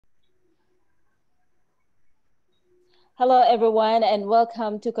Hello, everyone, and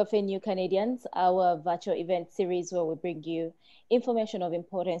welcome to Café New Canadians, our virtual event series where we bring you information of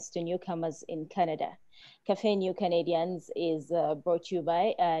importance to newcomers in Canada. Café New Canadians is brought to you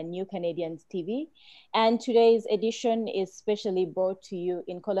by New Canadians TV, and today's edition is specially brought to you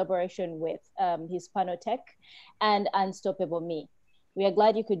in collaboration with Hispanotech and Unstoppable Me. We are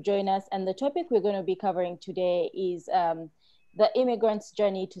glad you could join us, and the topic we're going to be covering today is the immigrant's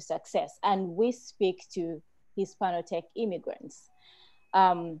journey to success, and we speak to Hispanotech immigrants.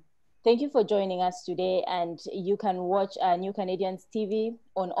 Thank you for joining us today, and you can watch New Canadians TV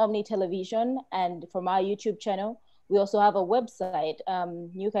on Omni Television and from our YouTube channel. We also have a website,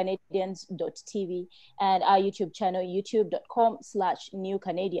 newcanadians.tv, and our YouTube channel,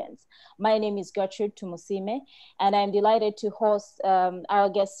 youtube.com/newcanadians. My name is Gertrude Tumusime, and I'm delighted to host our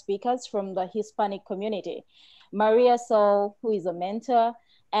guest speakers from the Hispanic community. Maria Sol, who is a mentor,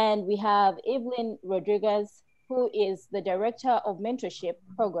 and we have Evelyn Rodriguez, who is the Director of Mentorship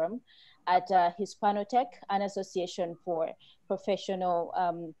Program at Hispanotech, an association for professional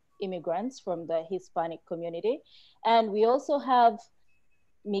immigrants from the Hispanic community. And we also have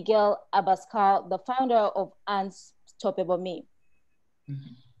Miguel Abascal, the founder of Unstoppable Me.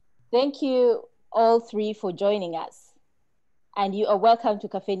 Mm-hmm. Thank you all three for joining us. And you are welcome to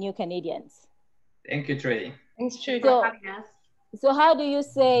Café New Canadians. Thank you, Trey. Thanks, Trey, for having us. So how do you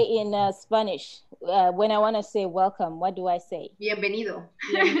say in Spanish, when I want to say welcome, what do I say? Bienvenido.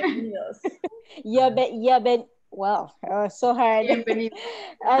 Wow, so hard. Bienvenido.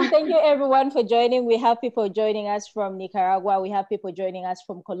 And thank you everyone for joining. We have people joining us from Nicaragua. We have people joining us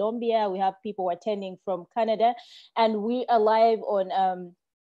from Colombia. We have people attending from Canada. And we are live on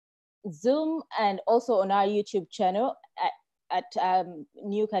Zoom and also on our YouTube channel at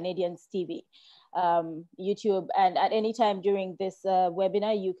New Canadians TV. YouTube, and at any time during this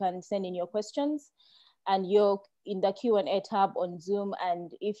webinar you can send in your questions, and you're in the Q&A tab on Zoom,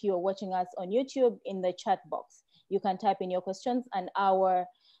 and if you're watching us on YouTube, in the chat box you can type in your questions, and our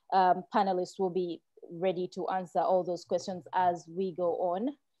panelists will be ready to answer all those questions as we go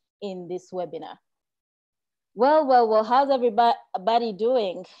on in this webinar. Well, how's everybody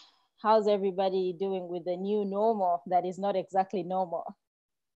doing? How's everybody doing with the new normal that is not exactly normal?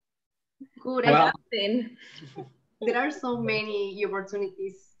 Good. Well, there are so many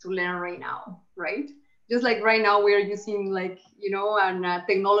opportunities to learn right now, right? Just like right now we're using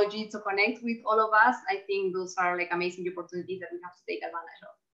technology to connect with all of us. I think those are like amazing opportunities that we have to take advantage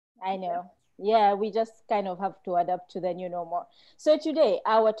of. I know. Yeah, we just kind of have to adapt to the new normal. So today,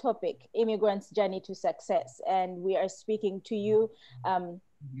 our topic, immigrants' journey to success. And we are speaking to you,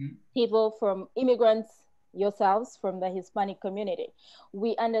 people from immigrants, yourselves from the Hispanic community.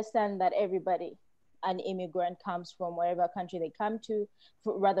 We understand that everybody, an immigrant, comes from wherever country they come to,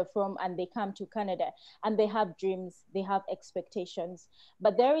 and they come to Canada, and they have dreams, they have expectations,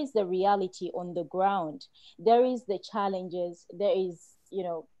 but there is the reality on the ground. There is the challenges, there is,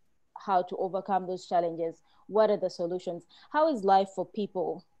 how to overcome those challenges. What are the solutions? How is life for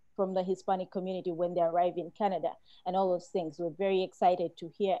people from the Hispanic community when they arrive in Canada, and all those things? We're very excited to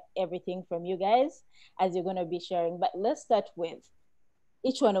hear everything from you guys as you're going to be sharing. But let's start with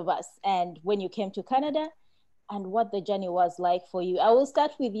each one of us and when you came to Canada and what the journey was like for you. I will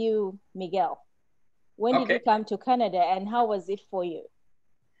start with you, Miguel. When did you come to Canada and how was it for you?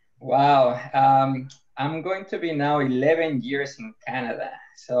 Wow, I'm going to be now 11 years in Canada.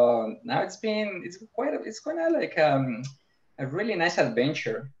 So now it's kind of like a really nice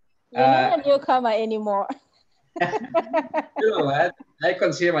adventure. You're not a newcomer anymore. You know what? I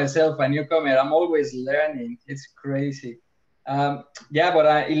consider myself a newcomer. I'm always learning. It's crazy. But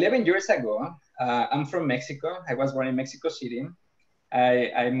 11 years ago, I'm from Mexico. I was born in Mexico City.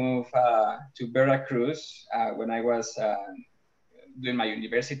 I moved to Veracruz when I was doing my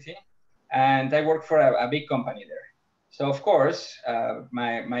university, and I worked for a big company there. So of course,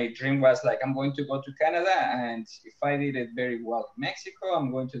 my dream was like, I'm going to go to Canada, and if I did it very well in Mexico, I'm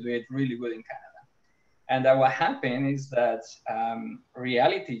going to do it really good in Canada. And what happened is that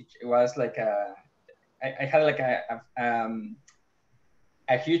reality was like I had like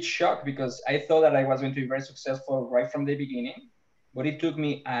a huge shock, because I thought that I was going to be very successful right from the beginning, but it took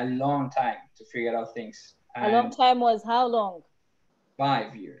me a long time to figure out things. A long time was how long?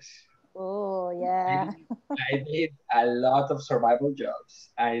 5 years. Oh, yeah. I did a lot of survival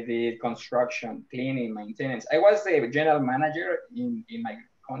jobs. I did construction, cleaning, maintenance. I was the general manager in my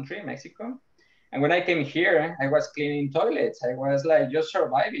country, Mexico. And when I came here, I was cleaning toilets. I was like just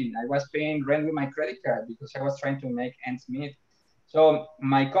surviving. I was paying rent with my credit card because I was trying to make ends meet. So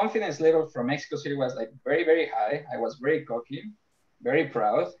my confidence level from Mexico City was like very, very high. I was very cocky, very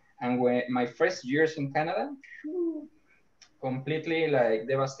proud. And when my first years in Canada, completely like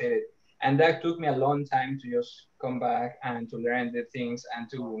devastated. And that took me a long time to just come back and to learn the things and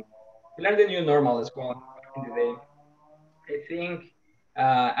to learn the new normal as well in the day. I think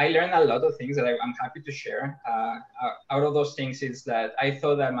I learned a lot of things that I'm happy to share. Out of those things is that I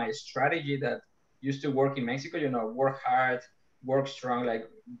thought that my strategy that used to work in Mexico, work hard, work strong, like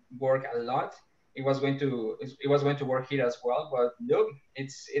work a lot. It was going to work here as well. But look,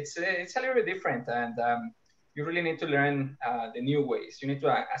 it's a little bit different, and you really need to learn the new ways. You need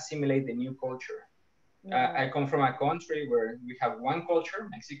to assimilate the new culture. I come from a country where we have one culture,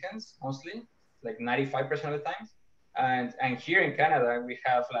 Mexicans mostly, like 95% of the time. And here in Canada, we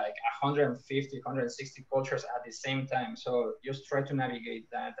have like 150, 160 cultures at the same time. So just try to navigate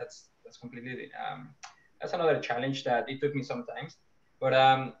that. That's completely, that's another challenge that it took me some time. But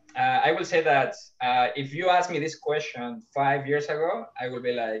I will say that if you asked me this question 5 years ago, I would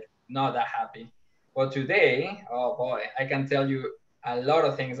be like, not that happy. But today, oh boy, I can tell you a lot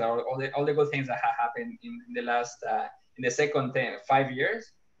of things, all the good things that have happened in the last, in the second 5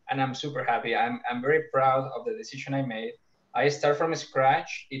 years. And I'm super happy. I'm very proud of the decision I made. I start from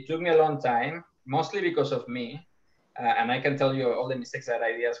scratch. It took me a long time, mostly because of me. And I can tell you all the mistakes that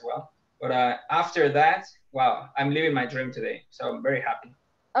I did as well. But after that, wow, I'm living my dream today. So I'm very happy.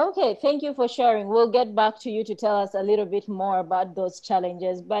 Okay, thank you for sharing. We'll get back to you to tell us a little bit more about those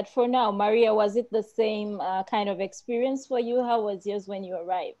challenges. But for now, Maria, was it the same kind of experience for you? How was yours when you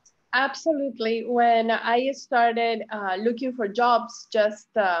arrived? Absolutely. When I started looking for jobs just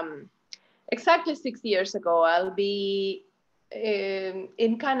exactly 6 years ago, I'll be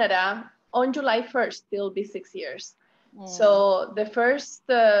in Canada on July 1st, it'll be 6 years. So the first,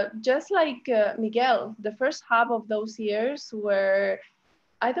 just like Miguel, the first half of those years were,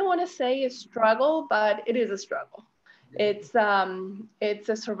 I don't want to say a struggle, but it is a struggle. It's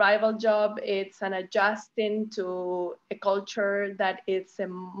a survival job. It's an adjusting to a culture that it's a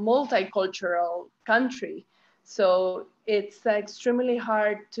multicultural country. So it's extremely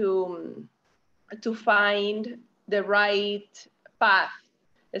hard to find the right path,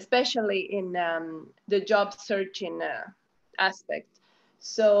 especially in the job searching aspect.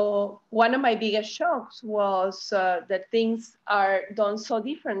 So one of my biggest shocks was that things are done so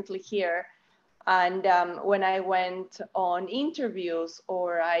differently here. And when I went on interviews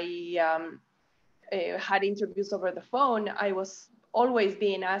or I had interviews over the phone, I was always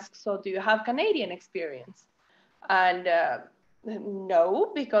being asked, so do you have Canadian experience? And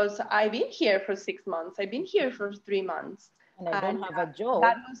no, because I've been here for 6 months. I've been here for 3 months. And I don't have a job.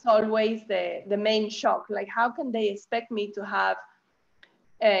 That was always the main shock. Like, how can they expect me to have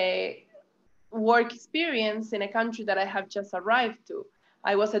a work experience in a country that I have just arrived to?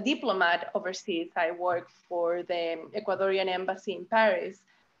 I was a diplomat overseas. I worked for the Ecuadorian embassy in Paris.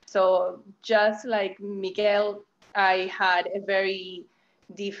 So just like Miguel, I had a very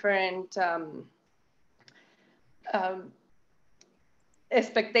different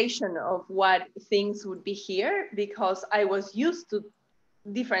expectation of what things would be here, because I was used to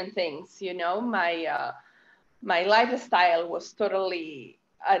different things. My lifestyle was totally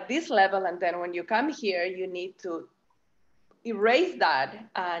at this level, and then when you come here, you need to erase that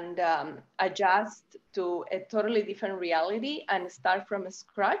and adjust to a totally different reality and start from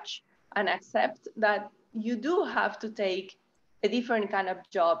scratch and accept that you do have to take a different kind of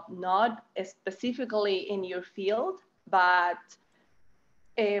job, not specifically in your field, but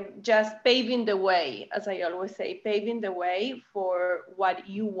just paving the way, as I always say, paving the way for what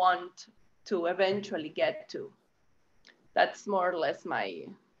you want to eventually get to. That's more or less my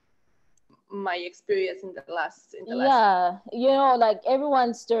experience in the last. Yeah, like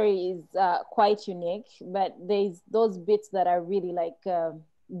everyone's story is quite unique, but there's those bits that are really like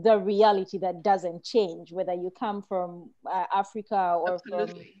the reality that doesn't change, whether you come from Africa or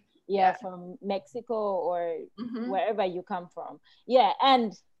from Mexico or wherever you come from. Yeah.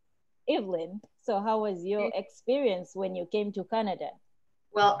 And Evelyn, so how was your experience when you came to Canada?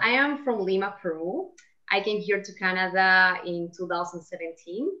 Well, I am from Lima, Peru. I came here to Canada in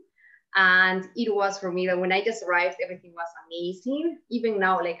 2017. And it was for me that when I just arrived, everything was amazing. Even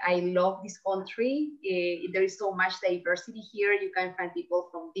now, like, I love this country. There is so much diversity here. You can find people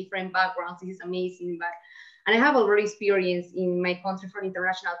from different backgrounds. This is amazing. And I have already experience in my country for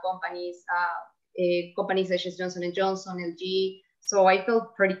international companies, companies such as Johnson & Johnson, LG. So I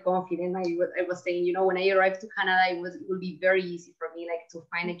felt pretty confident. I was saying, when I arrived to Canada, it will be very easy for me, like, to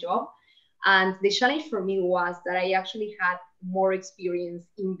find a job. And the challenge for me was that I actually had more experience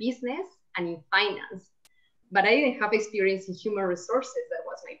in business and in finance, but I didn't have experience in human resources. That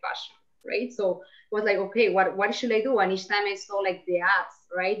was my passion. right? So it was like, okay, what should I do? And each time I saw like the ads,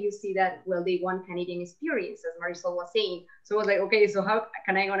 right, you see that, well, they want Canadian experience, as Marisol was saying. So I was like, okay, so how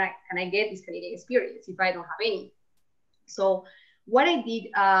can I get this Canadian experience if I don't have any? So what I did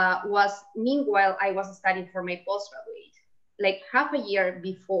was, meanwhile, I was studying for my postgraduate, like half a year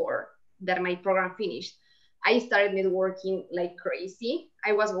before that my program finished, I started networking like crazy.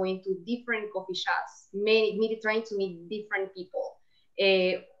 I was going to different coffee shops, trying to meet different people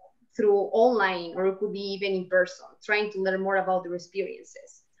through online, or it could be even in person, trying to learn more about their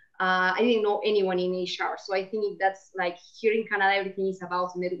experiences. I didn't know anyone in HR, so I think that's like, here in Canada, everything is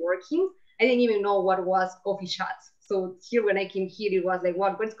about networking. I didn't even know what was coffee chats. So here, when I came here, it was like,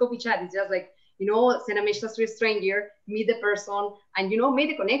 what's coffee chat? It's just like, send a message to a stranger, meet the person, and,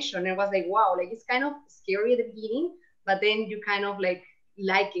 make a connection. And it was like, wow, like, it's kind of scary at the beginning, but then you kind of like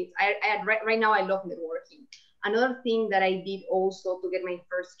it. Right now, I love networking. Another thing that I did also to get my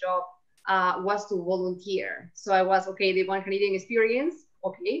first job was to volunteer. So I was, okay, they want Canadian experience.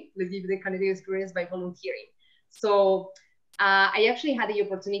 Okay, let's give the Canadian experience by volunteering. So I actually had the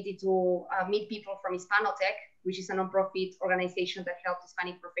opportunity to meet people from Hispanotech, which is a nonprofit organization that helps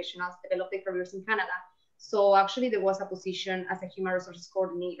Hispanic professionals develop their careers in Canada. So actually there was a position as a human resources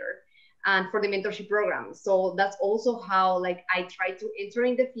coordinator and for the mentorship program. So that's also how like I tried to enter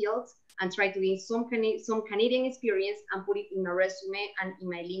in the field and try to gain some Canadian experience and put it in my resume and in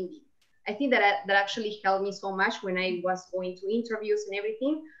my LinkedIn. I think that actually helped me so much when I was going to interviews and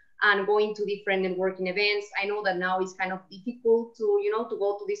everything, and going to different networking events. I know that now it's kind of difficult to, to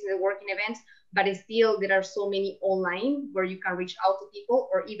go to these networking events, but still there are so many online where you can reach out to people,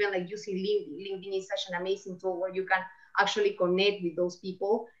 or even like using LinkedIn. LinkedIn is such an amazing tool where you can actually connect with those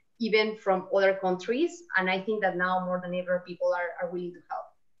people, even from other countries. And I think that now more than ever, people are willing to help.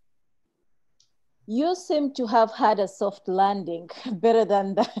 You seem to have had a soft landing, better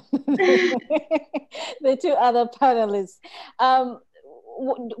than the two other panelists.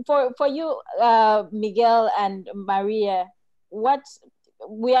 For you, Miguel and Maria,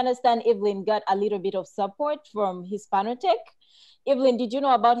 we understand Evelyn got a little bit of support from Hispanotech. Evelyn, did you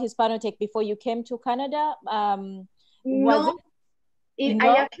know about Hispanotech before you came to Canada? No.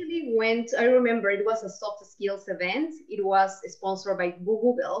 I actually went, I remember it was a soft skills event. It was sponsored by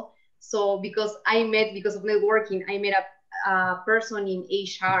Google. So because of networking, I met a person in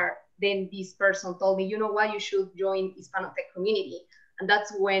HR. Then this person told me, you know what, you should join Hispanotech community. And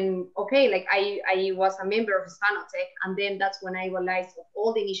that's when, okay, like I was a member of Hispanotech. And then that's when I realized of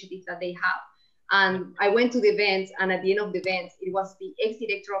all the initiatives that they have. And I went to the event, and at the end of the event, it was the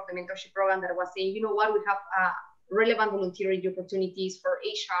ex-director of the mentorship program that was saying, you know what, we have relevant volunteering opportunities for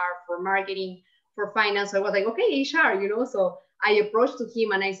HR, for marketing, for finance. So I was like, okay, HR, so I approached to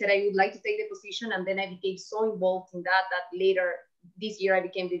him and I said, I would like to take the position. And then I became so involved in that later this year, I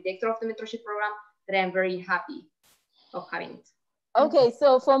became the director of the mentorship program, that I'm very happy of having it. Okay,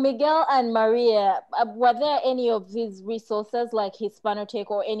 so for Miguel and Maria, were there any of these resources like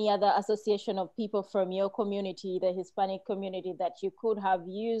Hispanotech or any other association of people from your community, the Hispanic community, that you could have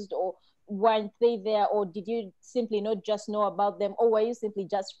used, or weren't they there, or did you simply not just know about them, or were you simply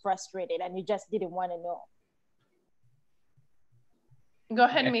just frustrated and you just didn't want to know? Go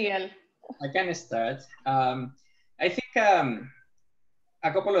ahead, Miguel. I can start. I think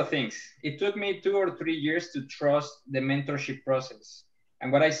a couple of things. It took me 2 or 3 years to trust the mentorship process.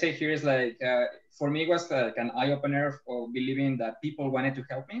 And what I say here is like, for me, it was like an eye-opener of believing that people wanted to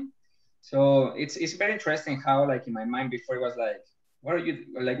help me. So it's very interesting how, like, in my mind before, it was like, what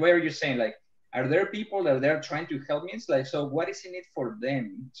are you saying? Like, are there people that they're trying to help me? It's like, so what is in it for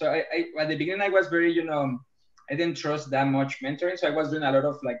them? So I at the beginning, I was very, I didn't trust that much mentoring. So I was doing a lot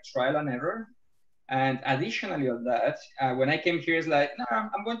of like trial and error. And additionally of that, when I came here, it's like, no,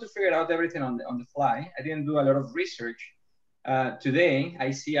 I'm going to figure out everything on the fly. I didn't do a lot of research. Today,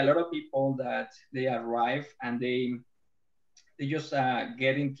 I see a lot of people that they arrive and they just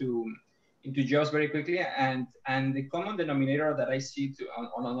get into jobs very quickly. And the common denominator that I see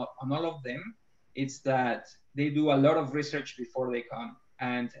on all of them, it's that they do a lot of research before they come.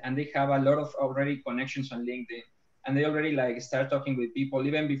 And they have a lot of already connections on LinkedIn. And they already like start talking with people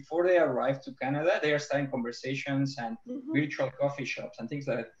even before they arrive to Canada. They are starting conversations and virtual coffee shops and things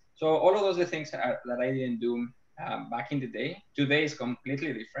like that. So all of those are things that I didn't do back in the day. Today is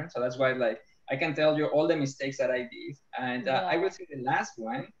completely different. So that's why like I can tell you all the mistakes that I did. And I will say the last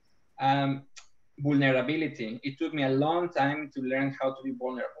one, vulnerability. It took me a long time to learn how to be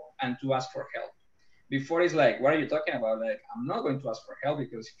vulnerable and to ask for help. Before, it's like, what are you talking about? Like, I'm not going to ask for help,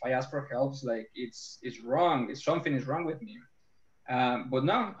 because if I ask for help, it's like, it's wrong. Something is wrong with me. But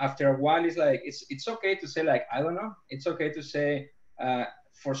no, after a while, it's like, it's okay to say like, I don't know. It's okay to say,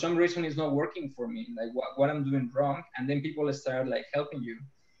 for some reason it's not working for me, like what I'm doing wrong. And then people start like helping you.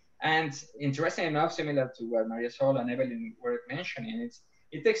 And interesting enough, similar to what Maria Sol and Evelyn were mentioning,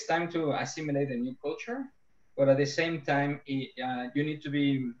 it takes time to assimilate a new culture, but at the same time, you need to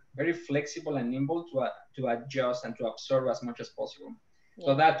be very flexible and nimble to adjust and to absorb as much as possible. Yeah.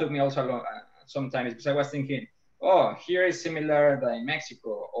 So that took me also some time, because I was thinking, oh, here is similar than in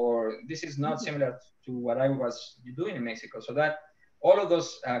Mexico, or this is not similar to what I was doing in Mexico. So that all of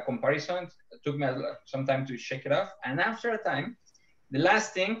those comparisons took me some time to shake it off. And after a time, the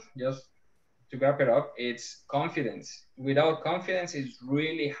last thing, just to wrap it up, it's confidence. Without confidence, it's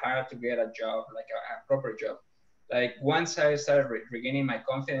really hard to get a job, like a proper job. Like once I started regaining my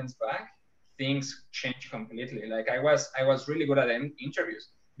confidence back, things changed completely. Like I was really good at interviews.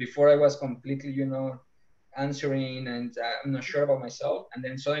 Before I was completely, answering and I'm not sure about myself. And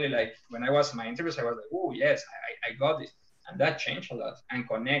then suddenly, like when I was in my interviews, I was like, oh yes, I got this. And that changed a lot. And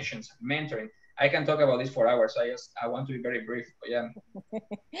connections, mentoring. I can talk about this for hours. I want to be very brief, but yeah.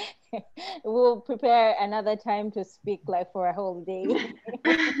 We'll prepare another time to speak like for a whole day.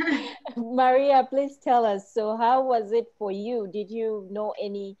 Maria, please tell us, so how was it for you? Did you know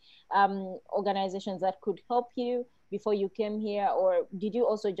any organizations that could help you before you came here, or did you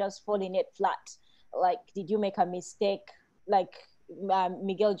also just fall in it flat? Like, did you make a mistake like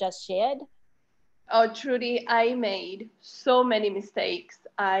Miguel just shared? Oh, Trudy, I made so many mistakes.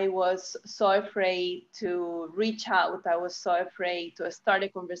 I was so afraid to reach out. I was so afraid to start a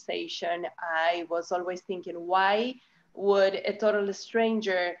conversation. I was always thinking, why would a total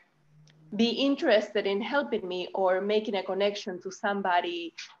stranger be interested in helping me or making a connection to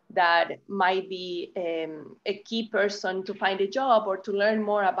somebody that might be a key person to find a job or to learn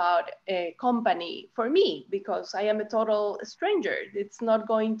more about a company for me, because I am a total stranger. It's not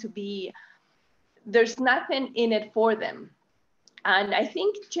going to be, there's nothing in it for them. And I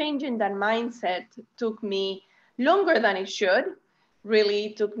think changing that mindset took me longer than it should.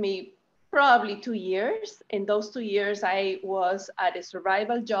 Really took me probably 2 years. In those 2 years, I was at a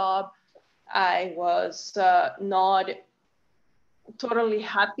survival job. I was not totally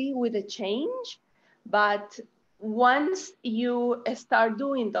happy with the change. But once you start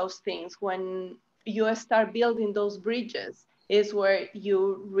doing those things, when you start building those bridges, is where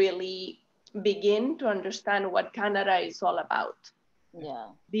you really begin to understand what Canada is all about. Yeah.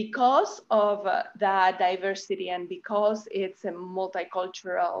 Because of that diversity and because it's a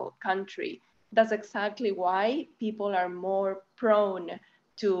multicultural country, that's exactly why people are more prone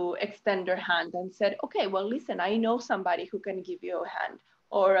to extend their hand and said, okay, well, listen, I know somebody who can give you a hand,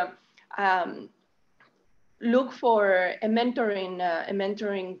 or look for a mentoring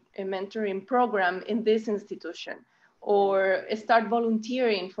program in this institution, or start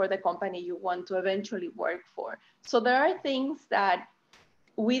volunteering for the company you want to eventually work for. So there are things that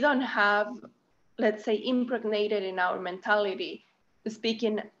we don't have, let's say, impregnated in our mentality.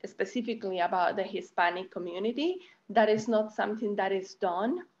 Speaking specifically about the Hispanic community, that is not something that is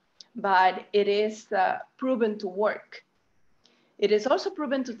done, but it is proven to work. It is also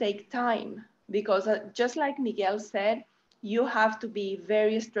proven to take time, because just like Miguel said, you have to be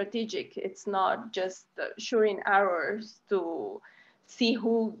very strategic. It's not just shooting arrows to see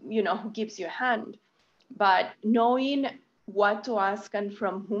who gives you a hand, but knowing what to ask and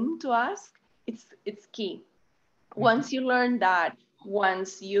from whom to ask, it's key. Once you learn that,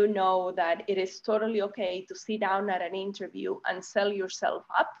 once you know that it is totally okay to sit down at an interview and sell yourself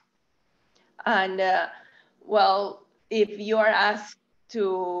up, and well, if you are asked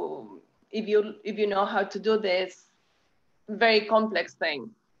to, if you know how to do this very complex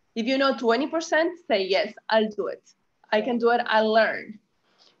thing, if you know 20%, say yes, I'll do it. I can do it. I'll learn.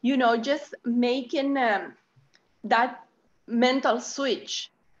 Just making that mental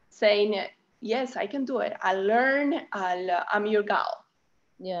switch, saying yes, I can do it. I'll learn. I'm your gal.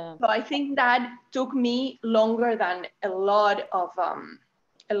 Yeah. So I think that took me longer than a lot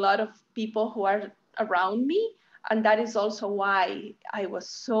of people who are around me. And that is also why I was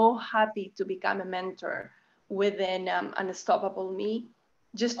so happy to become a mentor within Unstoppable Me,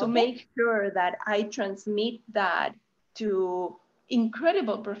 just to make sure that I transmit that to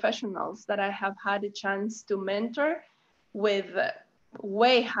incredible professionals that I have had a chance to mentor with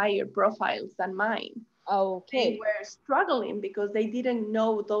way higher profiles than mine. Okay. They were struggling because they didn't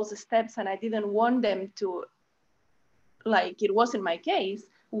know those steps, and I didn't want them to, like it was in my case,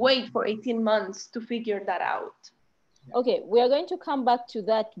 wait for 18 months to figure that out. Okay, we are going to come back to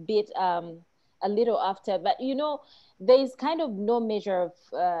that bit a little after, but there is kind of no measure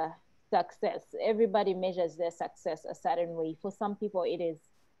of success. Everybody measures their success a certain way. For some people, it is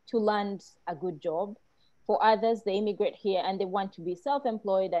to land a good job. For others, they immigrate here and they want to be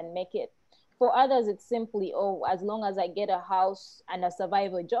self-employed and make it. For others, it's simply, oh, as long as I get a house and a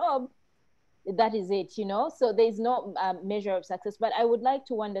survival job, that is it, you know. So there's no measure of success. But I would like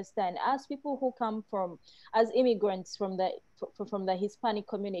to understand, as people who come from, as immigrants from the Hispanic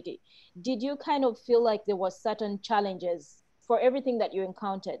community, did you kind of feel like there were certain challenges for everything that you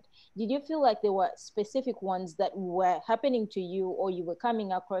encountered? Did you feel like there were specific ones that were happening to you, or you were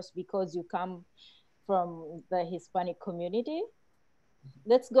coming across because you come from the Hispanic community?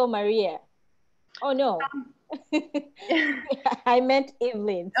 Let's go, Maria. Oh no. I meant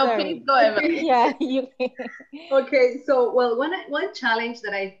Evelyn. Sorry. Okay, go Evelyn. Yeah, you. Okay, so well, one challenge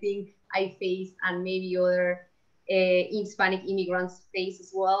that I think I face, and maybe other Hispanic immigrants face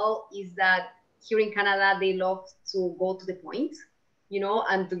as well, is that here in Canada they love to go to the point, you know,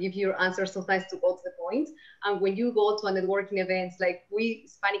 and to give your answers sometimes to go to the point. And when you go to a networking events, like we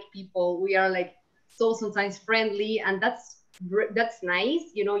Hispanic people, we are like so sometimes friendly, and that's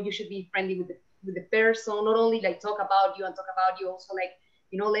nice. You know, you should be friendly with the person, not only like talk about you, also like,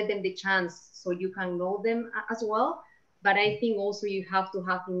 you know, let them the chance so you can know them as well. But I think also you have to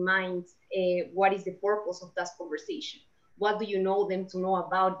have in mind what is the purpose of that conversation. What do you know them to know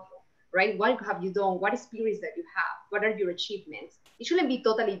about you, right? What have you done? What experience that you have? What are your achievements? It shouldn't be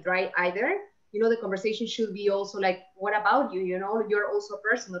totally dry either. You know, the conversation should be also like, what about you? You know, you're also a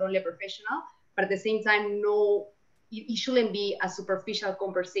person, not only a professional, but at the same time, no, it shouldn't be a superficial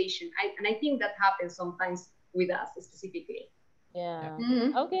conversation. And I think that happens sometimes with us specifically. Yeah.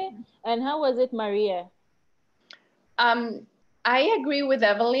 Mm-hmm. Okay. And how was it, Maria? I agree with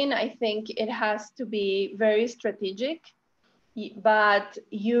Evelyn. I think it has to be very strategic, but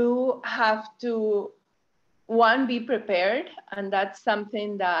you have to, one, be prepared. And that's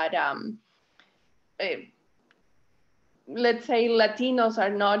something that, let's say, Latinos are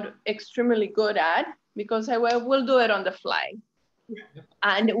not extremely good at, because we'll do it on the fly.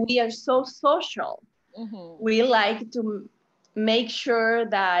 And we are so social. Mm-hmm. We like to make sure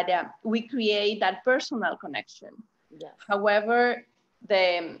that we create that personal connection. Yes. However,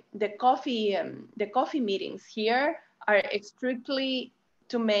 the coffee meetings here are strictly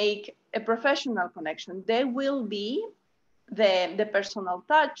to make a professional connection. There will be the personal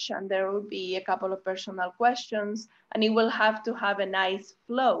touch, and there will be a couple of personal questions, and it will have to have a nice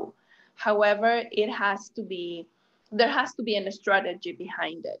flow. However, there has to be a strategy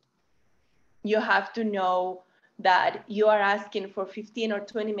behind it. You have to know that you are asking for 15 or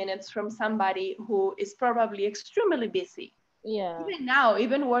 20 minutes from somebody who is probably extremely busy. Yeah. Even now,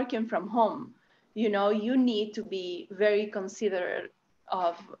 even working from home, you know, you need to be very considerate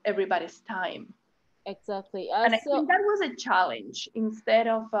of everybody's time. Exactly. And I think that was a challenge, instead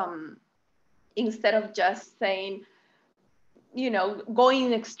of just saying, you know, going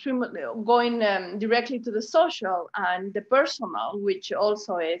directly to the social and the personal, which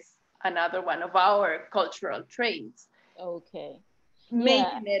also is another one of our cultural traits. Okay.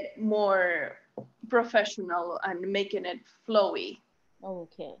 Making it more professional and making it flowy.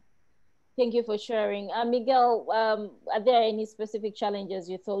 Okay. Thank you for sharing. Miguel, are there any specific challenges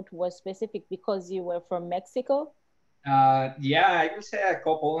you thought were specific because you were from Mexico? Yeah, I will say a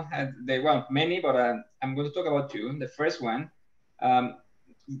couple. Well, many, but I'm going to talk about two. The first one,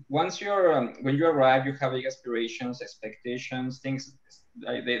 once when you arrive, you have big aspirations, expectations, things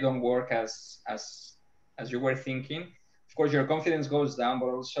they don't work as you were thinking. Of course, your confidence goes down, but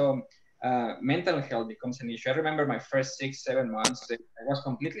also mental health becomes an issue. I remember my first 6-7 months, I was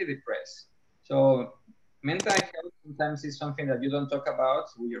completely depressed. So mental health sometimes is something that you don't talk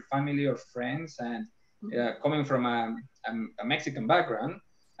about with your family or friends. And coming from a Mexican background,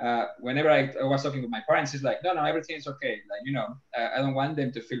 whenever I was talking with my parents, it's like, no, everything is okay. Like, you know, I don't want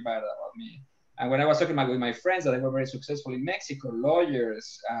them to feel bad about me. And when I was talking with my friends that they were very successful in Mexico,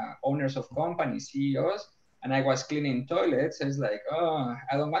 lawyers, owners of companies, CEOs, and I was cleaning toilets, it's like, oh,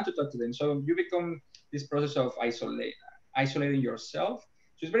 I don't want to talk to them. So you become this process of isolating yourself.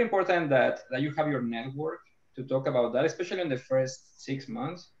 So it's very important that you have your network to talk about that, especially in the first 6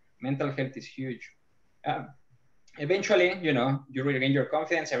 months. Mental health is huge. Eventually, you know, you regain your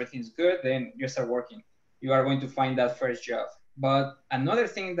confidence, everything's good, then you start working. You are going to find that first job. But another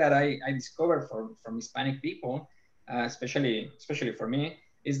thing that I discovered from Hispanic people, especially for me,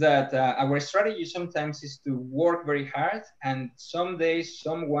 is that our strategy sometimes is to work very hard, and some days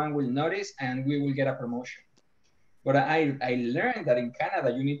someone will notice and we will get a promotion. But I learned that in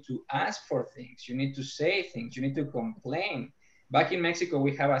Canada, you need to ask for things, you need to say things, you need to complain. Back in Mexico,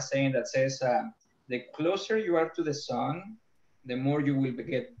 we have a saying that says, the closer you are to the sun, the more you will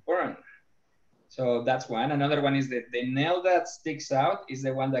get burned. So that's one. Another one is that the nail that sticks out is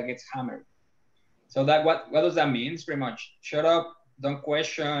the one that gets hammered. So that what does that mean? It's pretty much shut up, don't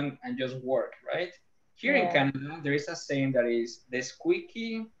question, and just work, right? Here in Canada, there is a saying that is the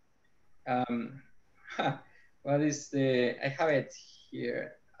squeaky, what is the, I have it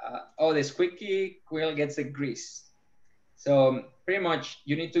here. The squeaky wheel gets the grease. So pretty much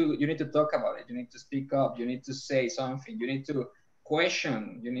you need to talk about it. You need to speak up. You need to say something. You need to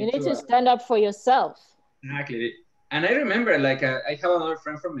question. You need to stand up for yourself. Exactly. And I remember, like, I have another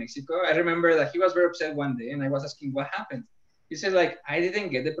friend from Mexico. I remember that he was very upset one day, and I was asking what happened. He said, like, I didn't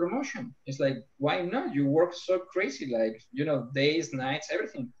get the promotion. It's like, why not? You work so crazy, like, you know, days, nights,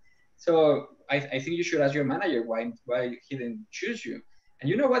 everything. So I think you should ask your manager why he didn't choose you. And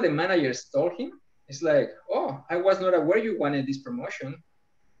you know what the managers told him? It's like, oh, I was not aware you wanted this promotion.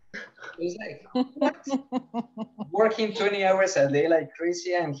 It's like, what? Working 20 hours a day like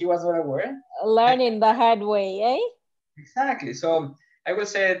crazy, and he was not aware? Learning the hard way, eh? Exactly. So I would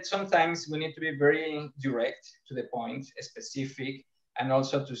say sometimes we need to be very direct, to the point, specific, and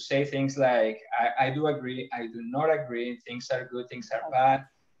also to say things like, I do agree, I do not agree, things are good, things are bad.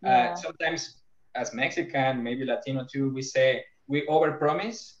 Yeah. Sometimes as Mexican, maybe Latino too, we say we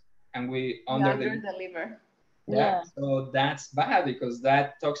overpromise and we under-deliver. Yeah. So that's bad because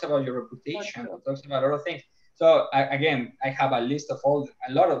that talks about your reputation, talks about other things. So again, I have a list of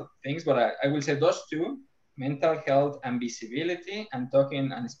a lot of things, but I will say those two, mental health and visibility, and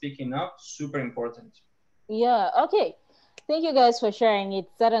talking and speaking up, super important. Yeah, okay. Thank you guys for sharing.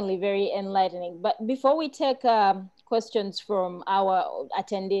 It's certainly very enlightening. But before we take questions from our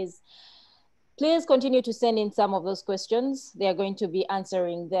attendees, please continue to send in some of those questions. They are going to be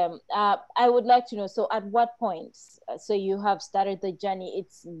answering them. I would like to know, so at what point, so you have started the journey,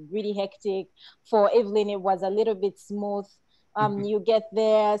 it's really hectic. For Evelyn, it was a little bit smooth. You get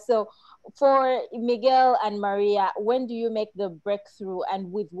there. So for Miguel and Maria, when do you make the breakthrough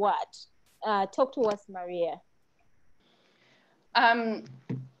and with what? Talk to us, Maria.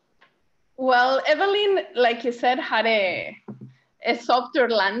 Well, Evelyn, like you said, had a softer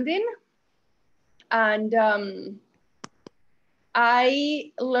landing. And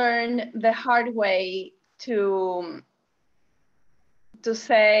I learned the hard way to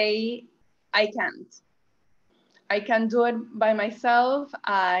say, I can't do it by myself.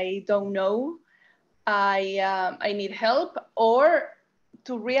 I don't know. I need help, or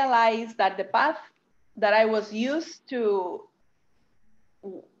to realize that the path that I was used to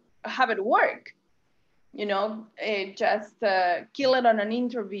have it work, you know, just kill it on an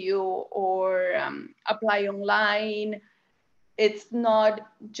interview or apply online. It's not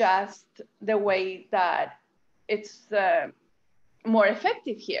just the way that it's more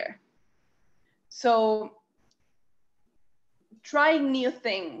effective here. So try new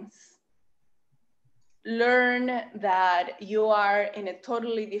things. Learn that you are in a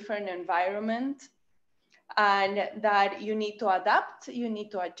totally different environment and that you need to adapt, you need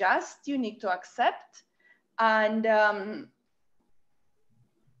to adjust, you need to accept, and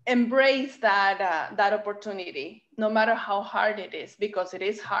embrace that opportunity, no matter how hard it is, because it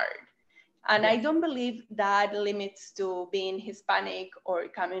is hard. And I don't believe that limits to being Hispanic or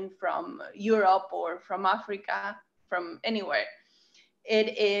coming from Europe or from Africa, from anywhere.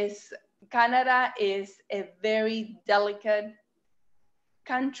 Canada is a very delicate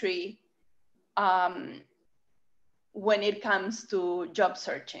country when it comes to job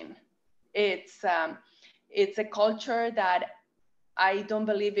searching. It's a culture that I don't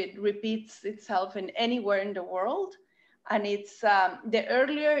believe it repeats itself in anywhere in the world. And it's the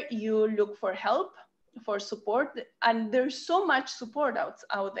earlier you look for help, for support, and there's so much support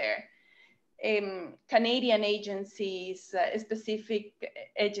out there. Canadian agencies, specific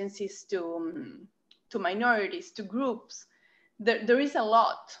agencies to minorities, to groups, there is a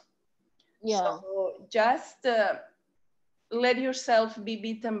lot. Yeah. So just let yourself be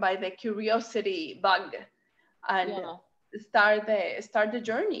bitten by the curiosity bug and start the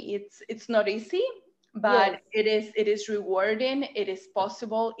journey. It's not easy, but yes, it is rewarding. It is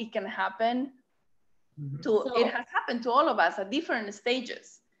possible. It can happen. It has happened to all of us at different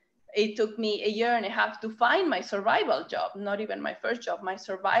stages. It took me 1.5 years to find my survival job, not even my first job, my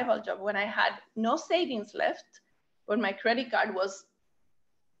survival job, when I had no savings left, when my credit card was,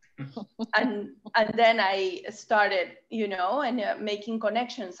 and then I started, you know, and making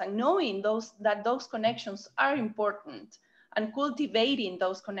connections and knowing that those connections are important and cultivating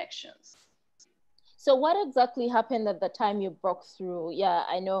those connections. So what exactly happened at the time you broke through? Yeah,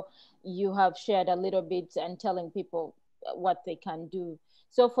 I know you have shared a little bit and telling people what they can do.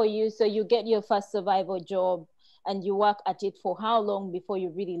 So for you, so you get your first survival job and you work at it for how long before you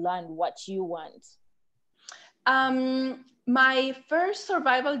really learn what you want? My first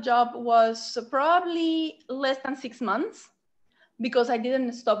survival job was probably less than 6 months, because I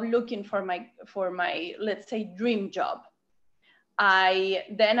didn't stop looking for my let's say dream job.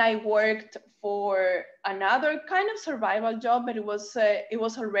 Then I worked for another kind of survival job, but it was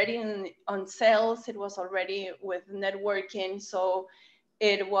already on sales. It was already with networking, so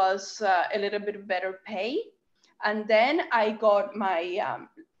it was a little bit better pay. And then I got my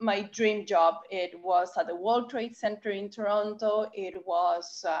dream job. It was at the World Trade Center in Toronto. It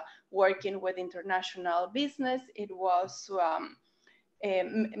was working with international business. It was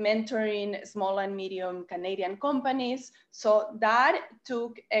mentoring small and medium Canadian companies. So that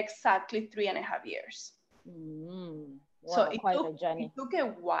took exactly 3.5 years. Wow, So it took a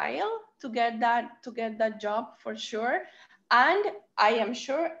while to get that job, for sure. And I am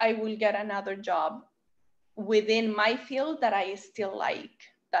sure I will get another job within my field that I still like,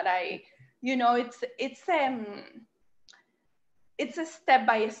 that I, it's a step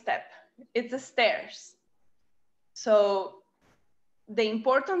by step, it's a stairs. So the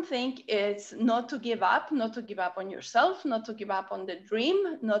important thing is not to give up on yourself, not to give up on the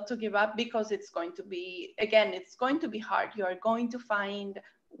dream, not to give up, because it's going to be hard. You are going to find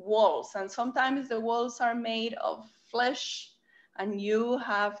walls, and sometimes the walls are made of flesh, and you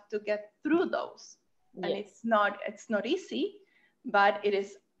have to get through those. Yes. And it's not easy, but it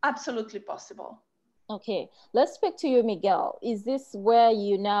is absolutely possible. Okay, let's speak to you, Miguel. Is this where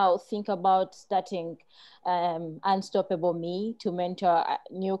you now think about starting Unstoppable Me to mentor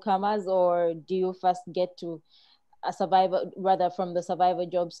newcomers, or do you first get to a survivor, rather from the survivor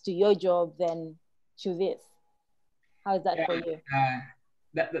jobs to your job, then to this? How is that for you?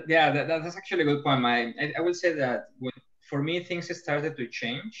 That's actually a good point. I would say that for me, things started to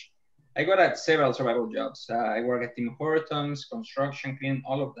change. I got at several survival jobs. I work at Tim Hortons, construction, cleaning,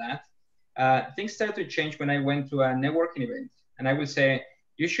 all of that. Things started to change when I went to a networking event. And I would say,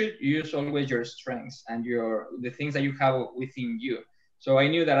 you should use always your strengths and the things that you have within you. So I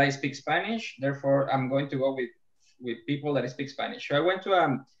knew that I speak Spanish, therefore I'm going to go with people that speak Spanish. So I went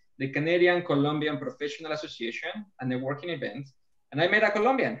to the Canadian Colombian Professional Association, a networking event, and I met a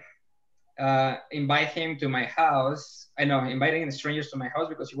Colombian. Invite him to my house. Inviting strangers to my house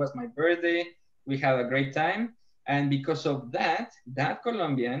because it was my birthday. We had a great time. And because of that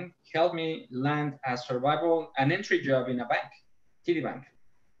Colombian helped me land an entry job in a bank, TD Bank.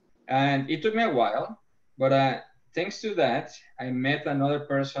 And it took me a while, but thanks to that, I met another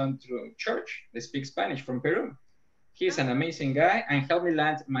person through church that speaks Spanish from Peru. He's an amazing guy and helped me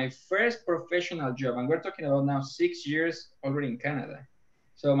land my first professional job. And we're talking about now 6 years already in Canada.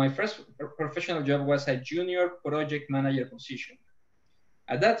 So my first professional job was a junior project manager position.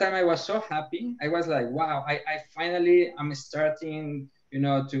 At that time, I was so happy. I was like, wow, I finally am starting,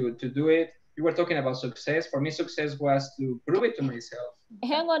 to do it. You were talking about success. For me, success was to prove it to myself.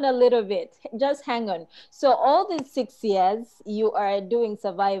 Hang on a little bit. Just hang on. So all these 6 years, you are doing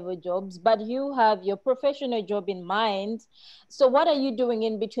survival jobs, but you have your professional job in mind. So what are you doing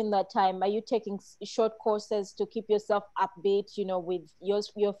in between that time? Are you taking short courses to keep yourself upbeat, with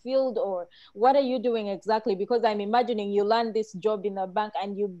your field, or what are you doing exactly? Because I'm imagining you land this job in a bank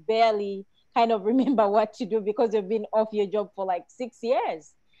and you barely kind of remember what to do because you've been off your job for like 6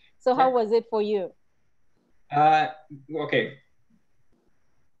 years. So how was it for you? Okay.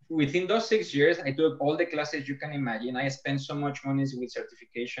 Within those 6 years, I took all the classes you can imagine. I spent so much money with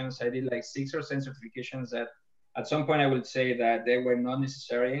certifications. I did like 6 or 7 certifications that at some point I would say that they were not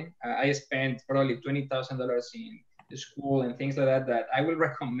necessary. I spent probably $20,000 in the school and things like that I will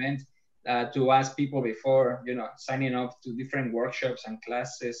recommend to ask people before, signing up to different workshops and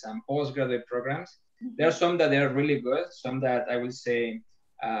classes and postgraduate programs. Mm-hmm. There are some that are really good, some that I would say,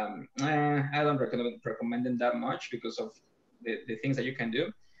 I don't recommend them that much because of the things that you can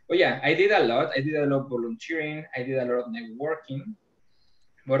do. But yeah, I did a lot. I did a lot of volunteering. I did a lot of networking.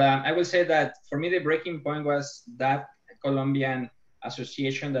 But I will say that for me, the breaking point was that Colombian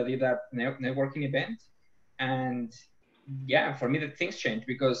association that did that networking event. And yeah, for me, the things changed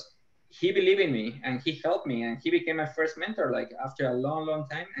because he believed in me and he helped me and he became my first mentor, like after a long, long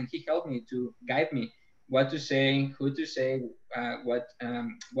time. And he helped me to guide me what to say, who to say, what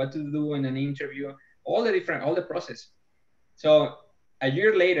to do in an interview, all the process. So a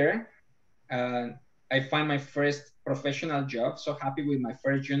year later, I find my first professional job. So happy with my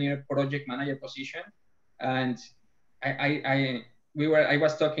first junior project manager position, and I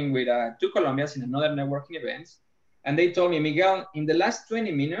was talking with 2 Colombians in another networking event, and they told me, Miguel, in the last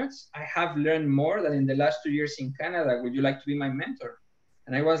 20 minutes, I have learned more than in the last 2 years in Canada. Would you like to be my mentor?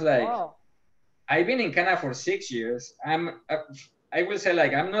 And I was like, wow. I've been in Canada for 6 years. I will say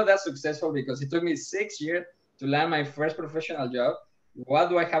like I'm not that successful because it took me 6 years to land my first professional job. What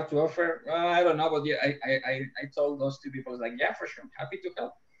do I have to offer? Well, I don't know, but yeah, I told those two people, like, yeah, for sure, happy to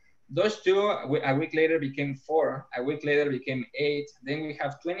help. Those two, a week later became 4, a week later became 8. Then we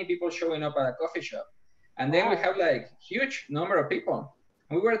have 20 people showing up at a coffee shop. And then we have like huge number of people.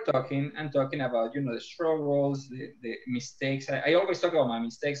 And we were talking and talking about, you know, the struggles, the mistakes. I always talk about my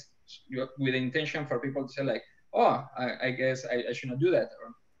mistakes with the intention for people to say like, oh, I guess I should not do that.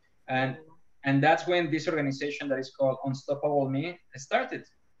 And that's when this organization that is called Unstoppable Me started.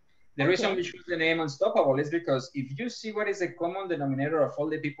 The reason we choose the name Unstoppable is because if you see what is the common denominator of all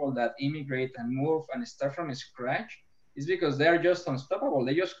the people that immigrate and move and start from scratch, is because they are just unstoppable.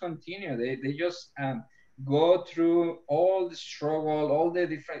 They just continue. They just go through all the struggle, all the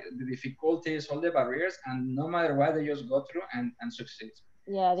difficulties, all the barriers, and no matter what, they just go through and succeed.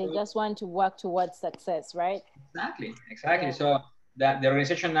 Yeah, they just want to work towards success, right? Exactly. Yeah. So that the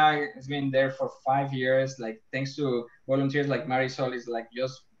organization now has been there for 5 years, like thanks to volunteers like Marisol, is like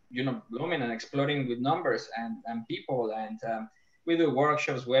just, you know, blooming and exploding with numbers and people. And we do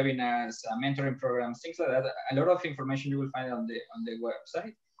workshops, webinars, mentoring programs, things like that. A lot of information you will find on the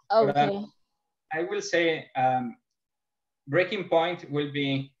website. Okay. But, I will say breaking point will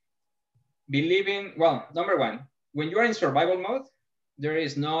be believing, well, number one, when you are in survival mode, there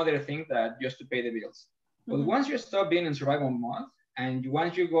is no other thing that just to pay the bills. But once you stop being in survival mode, and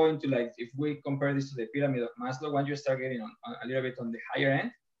once you go into, like, if we compare this to the pyramid of Maslow, once you start getting on a little bit on the higher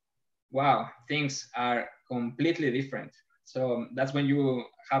end, wow, things are completely different. So that's when you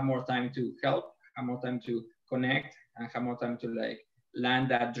have more time to help, have more time to connect, and have more time to like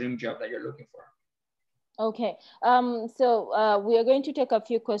land that dream job that you're looking for. Okay, so we are going to take a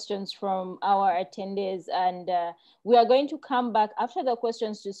few questions from our attendees, and we are going to come back after the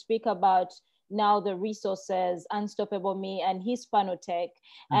questions to speak about now the resources, Unstoppable Me and Hispanotech,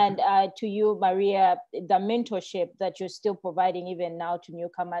 and to you, Maria, the mentorship that you're still providing even now to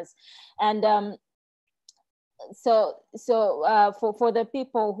newcomers. And so for the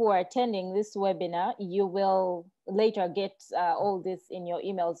people who are attending this webinar, you will later get all this in your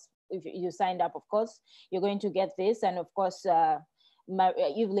emails. If you signed up, of course, you're going to get this. And of course,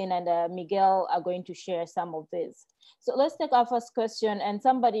 Evelyn and Miguel are going to share some of this. So let's take our first question. And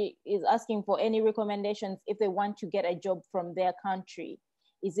somebody is asking for any recommendations if they want to get a job from their country.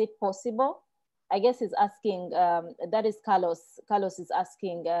 Is it possible? I guess he's asking, that is Carlos. Carlos is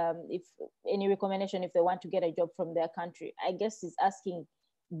asking if any recommendation if they want to get a job from their country. I guess he's asking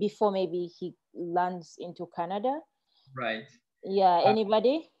before maybe he lands into Canada. Right. Yeah,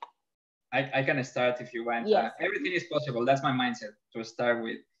 anybody? I can start if you want. Yes. Everything is possible. That's my mindset to start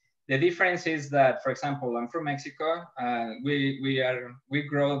with. The difference is that, for example, I'm from Mexico. We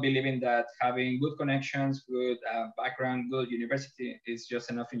grow believing that having good connections, good background, good university is just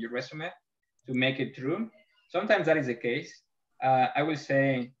enough in your resume to make it through. Sometimes that is the case. I will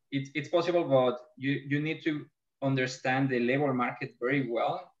say it's possible, but you need to understand the labor market very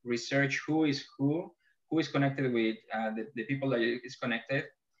well, research who is connected with the people that is connected.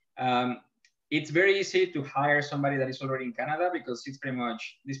 It's very easy to hire somebody that is already in Canada because it's pretty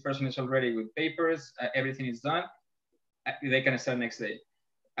much, this person is already with papers, everything is done, they can start next day.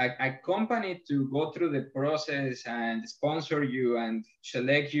 A company to go through the process and sponsor you and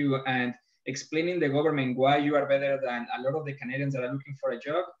select you and explaining the government why you are better than a lot of the Canadians that are looking for a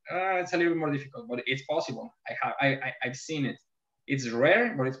job, it's a little bit more difficult, but it's possible. I've seen it. It's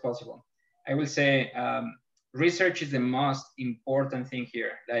rare, but it's possible. I will say research is the most important thing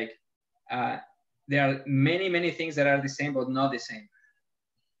here. Like there are many things that are the same, but not the same.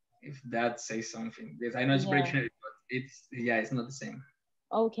 If that says something, I know it's breaking it, but it's not the same.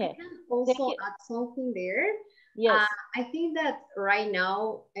 Okay. I can also add something there. Yes. I think that right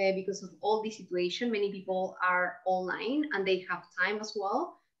now, because of all this situation, many people are online and they have time as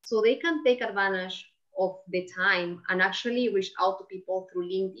well. So they can take advantage of the time and actually reach out to people through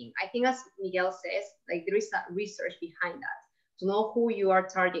LinkedIn. I think, as Miguel says, like there is a research behind that to know who you are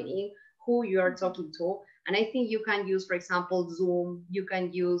targeting, who you are talking to. And I think you can use, for example, Zoom, you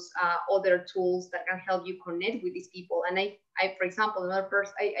can use other tools that can help you connect with these people. And I for example, another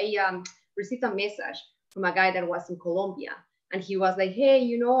person, I received a message from a guy that was in Colombia. And he was like, hey,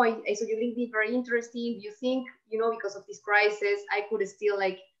 you know, I saw your LinkedIn, very interesting. Do you think, you know, because of this crisis, I could still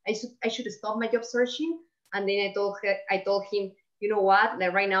like, I should stop my job searching? And then I told him, you know what,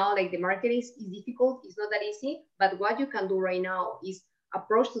 like right now, like the market is difficult. It's not that easy. But what you can do right now is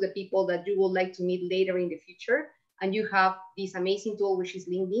approach to the people that you would like to meet later in the future. And you have this amazing tool, which is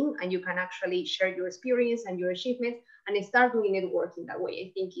LinkedIn, and you can actually share your experience and your achievements. and start doing networking that way.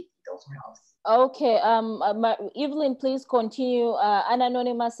 I think it also helps. Okay, Evelyn, please continue. An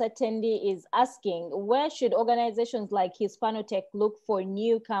anonymous attendee is asking, where should organizations like Hispanotech look for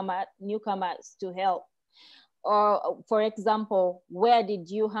newcomers to help? Or for example, where did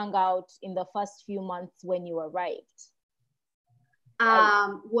you hang out in the first few months when you arrived?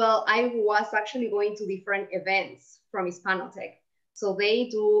 Well, I was actually going to different events from Hispanotech. So they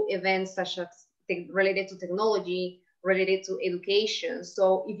do events such as related to technology, related to education.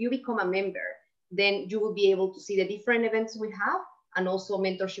 So if you become a member, then you will be able to see the different events we have, and also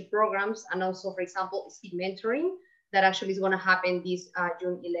mentorship programs, and also, for example, speed mentoring that actually is going to happen this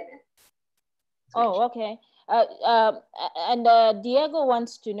June 11th. Oh, okay. Diego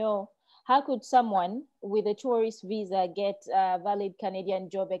wants to know, how could someone with a tourist visa get valid Canadian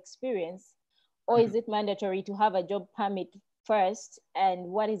job experience? Or is it mandatory to have a job permit first? And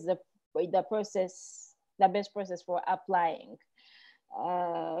what is the process, the best process for applying?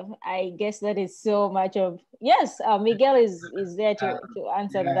 I guess that is so much of, yes, Miguel is there to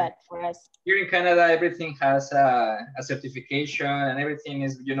answer that for us. Here in Canada, everything has a certification, and everything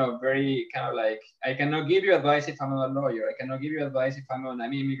is, you know, very kind of like, I cannot give you advice if I'm not a lawyer. I cannot give you advice if I'm an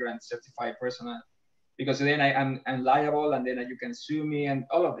immigrant certified person, because then I'm liable, and then you can sue me and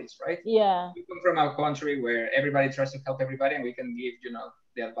all of this, right? Yeah. We come from a country where everybody tries to help everybody, and we can give, you know,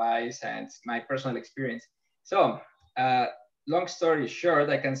 the advice and my personal experience. So, long story short,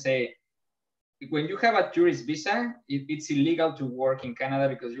 I can say, when you have a tourist visa, it's illegal to work in Canada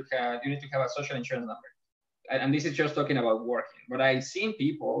because you need to have a social insurance number. And this is just talking about working. But I've seen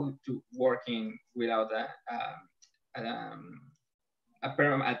people working without a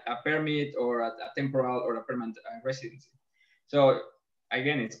permit or a temporal or a permanent residency. So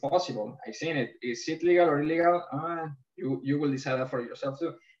again, it's possible. I've seen it. Is it legal or illegal? You will decide that for yourself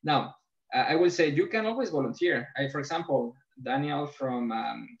too. Now, I will say you can always volunteer. For example, Daniel from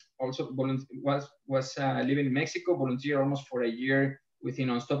also was living in Mexico, volunteered almost for a year within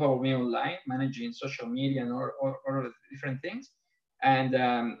Unstoppable Me Online, managing social media and or different things. And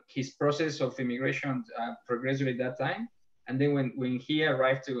his process of immigration progressed during that time. And then when he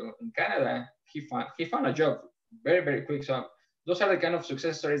arrived in Canada, he found a job very, very quick. So those are the kind of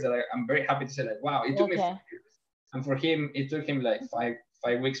success stories that I'm very happy to say, like, wow, it took me 5 years. And for him, it took him like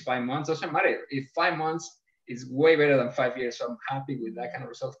 5 weeks, 5 months. Doesn't matter. If 5 months is way better than 5 years. So I'm happy with that kind of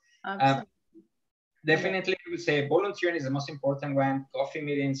result. Definitely, I would say volunteering is the most important one. Coffee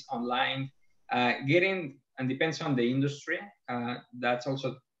meetings online, getting, and depends on the industry. That's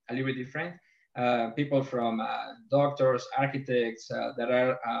also a little bit different. People from doctors, architects that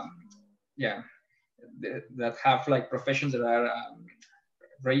are, that have like professions that are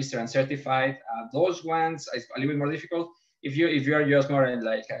registered and certified. Those ones is a little bit more difficult. If you are just more in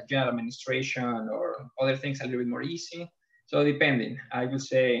like general administration or other things, a little bit more easy. So depending, I would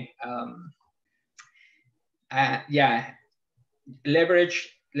say,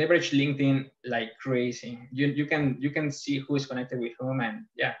 leverage LinkedIn like crazy. You can see who is connected with whom, and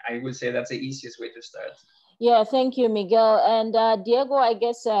yeah, I would say that's the easiest way to start. Yeah, thank you, Miguel. And Diego, I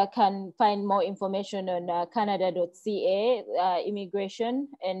guess, can find more information on canada.ca immigration,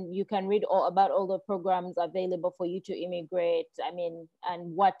 and you can read about all the programs available for you to immigrate. I mean,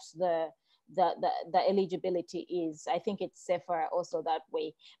 and what the eligibility is. I think it's safer also that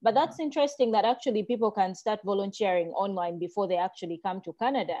way. But that's interesting that actually people can start volunteering online before they actually come to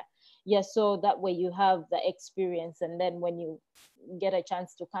Canada. Yes, so that way you have the experience, and then when you get a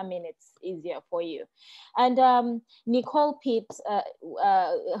chance to come in, it's easier for you. And Nicole Pitt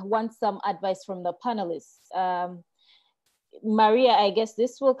wants some advice from the panelists. Maria, I guess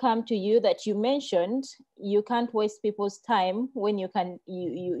this will come to you, that you mentioned you can't waste people's time when you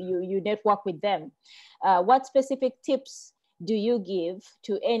network with them. What specific tips do you give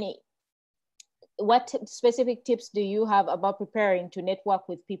to what specific tips do you have about preparing to network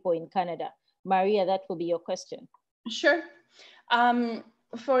with people in Canada? Maria, that will be your question. Sure.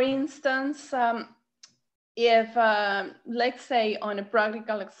 For instance, if, let's say on a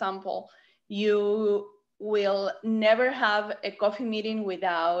practical example, you will never have a coffee meeting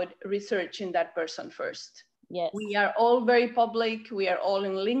without researching that person first. Yes. We are all very public. We are all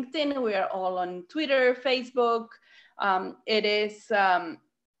in LinkedIn. We are all on Twitter, Facebook. It is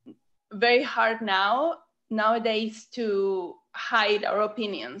very hard nowadays to hide our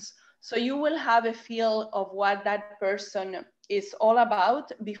opinions. So you will have a feel of what that person is all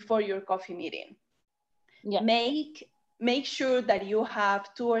about before your coffee meeting. Yeah. Make sure that you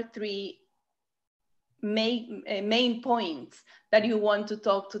have 2 or 3 main points that you want to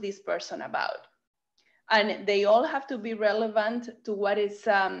talk to this person about, and they all have to be relevant to what is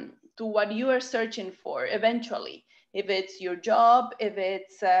to what you are searching for eventually. if it's your job, if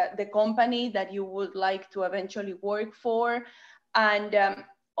it's the company that you would like to eventually work for. And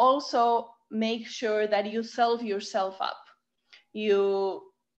also make sure that you sell yourself up. You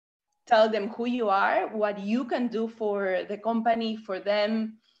tell them who you are, what you can do for the company, for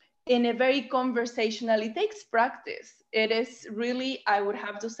them, in a very conversational. It takes practice. It is really, I would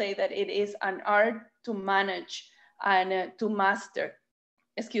have to say that it is an art to manage and to master.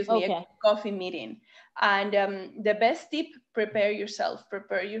 Excuse me, Okay. a coffee meeting. And the best tip, prepare yourself,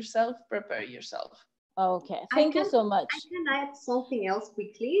 prepare yourself, prepare yourself. Okay, thank you so much. I can add something else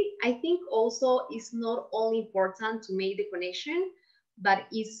quickly. I think also it's not only important to make the connection, but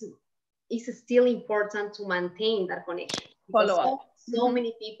it's still important to maintain that connection. Follow up. So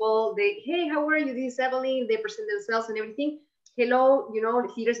many people, hey, how are you? This is Evelyn. They present themselves and everything. Hello,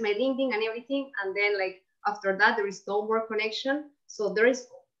 here's my LinkedIn and everything. And then like after that, there is no more connection. So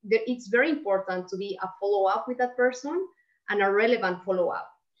it's very important to be a follow-up with that person and a relevant follow-up,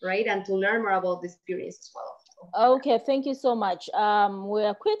 right? And to learn more about the experience as well. Okay, thank you so much.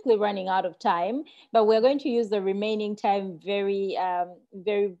 We're quickly running out of time, but we're going to use the remaining time very,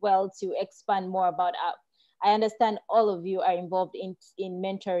 very well to expand more about. I understand all of you are involved in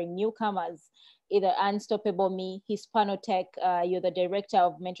mentoring newcomers, either Unstoppable Me, Hispanotech, you're the director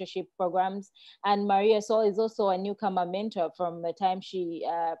of mentorship programs, and Maria Sol is also a newcomer mentor from the time she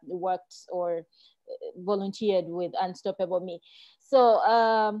worked or volunteered with Unstoppable Me. So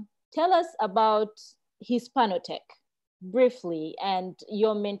tell us about Hispanotech briefly and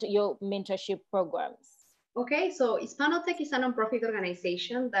your mentorship programs. Okay, so Hispanotech is a nonprofit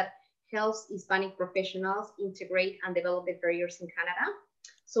organization that helps Hispanic professionals integrate and develop their careers in Canada.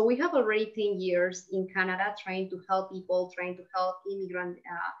 So we have already 10 years in Canada trying to help people, trying to help immigrant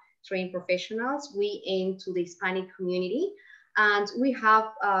trained professionals. We aim to the Hispanic community, and we have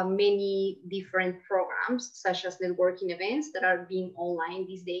many different programs such as networking events that are being online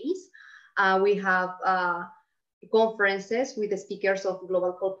these days. We have conferences with the speakers of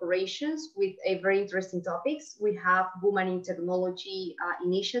global corporations with very interesting topics. We have Women in Technology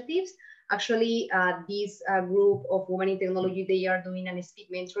initiatives. Actually, this group of Women in Technology, they are doing a speed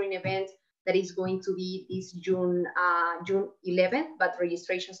mentoring event that is going to be this June 11th, but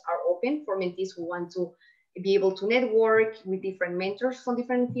registrations are open for mentees who want to be able to network with different mentors from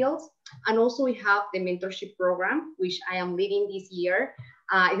different fields. And also we have the mentorship program, which I am leading this year.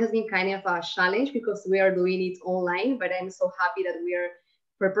 It has been kind of a challenge because we are doing it online, but I'm so happy that we are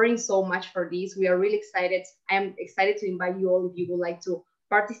preparing so much for this. We are really excited. I am excited to invite you all if you would like to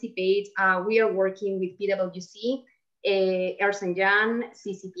participate. We are working with PwC, Ernst & Young,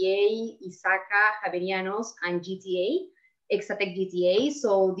 CCPA, ISACA, Javerianos, and GTA, Exatech GTA.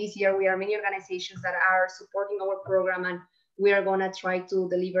 So this year we are many organizations that are supporting our program, and we are gonna try to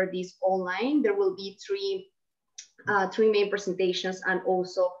deliver this online. There will be three main presentations and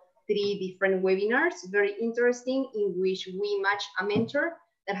also 3 different webinars, very interesting, in which we match a mentor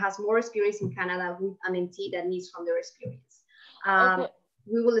that has more experience in Canada with a mentee that needs from their experience. Okay.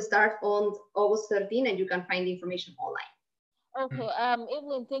 We will start on August 13, and you can find the information online. Okay,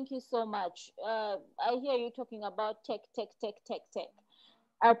 Evelyn, thank you so much. I hear you talking about tech.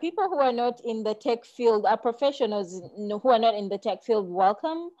 Are people who are not in the tech field, are professionals who are not in the tech field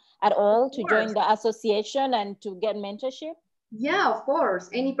welcome at all to join the association and to get mentorship? Yeah, of course.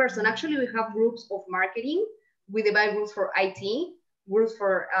 Any person. Actually, we have groups of marketing. We divide groups for IT, groups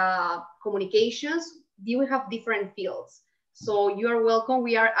for communications. We have different fields. So you are welcome.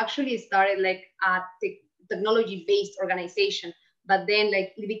 We are actually started like a technology-based organization, but then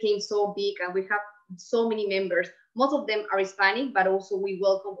like it became so big and we have so many members. Most of them are Hispanic, but also we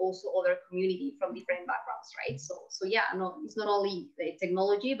welcome also other community from different backgrounds, right? So yeah, no, it's not only the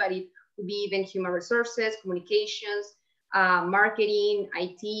technology, but it could be even human resources, communications, marketing,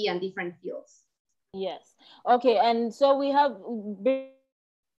 IT, and different fields. Yes. Okay, and so we have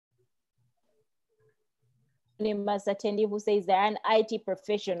anonymous attendee who says they're an IT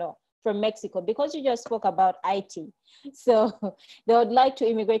professional from Mexico, because you just spoke about IT. So they would like to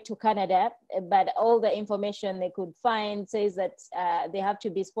immigrate to Canada, but all the information they could find says that they have to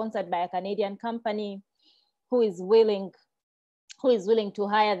be sponsored by a Canadian company who is willing to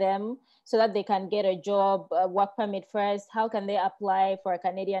hire them so that they can get a job, work permit first. How can they apply for a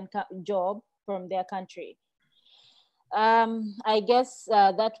Canadian job from their country? I guess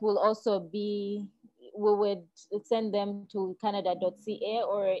that will also be, we would send them to canada.ca,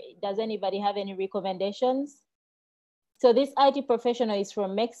 or does anybody have any recommendations? So this IT professional is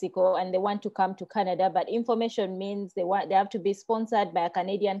from Mexico and they want to come to Canada, but information means they have to be sponsored by a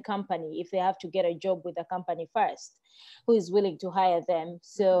Canadian company if they have to get a job with a company first, who is willing to hire them.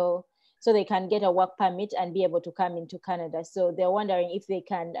 So so they can get a work permit and be able to come into Canada. So they're wondering if they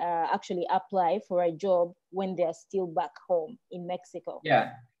can actually apply for a job when they're still back home in Mexico.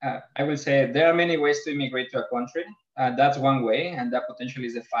 Yeah, I will say there are many ways to immigrate to a country. That's one way, and that potentially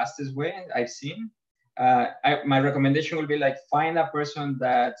is the fastest way I've seen. My recommendation will be like find a person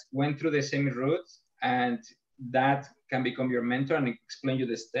that went through the same route, and that can become your mentor and explain you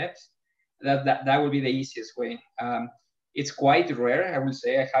the steps. That would be the easiest way. It's quite rare, I would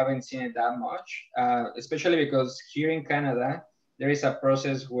say. I haven't seen it that much, especially because here in Canada, there is a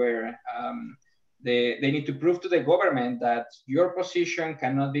process where they need to prove to the government that your position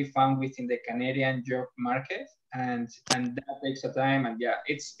cannot be found within the Canadian job market. And that takes a time. And yeah,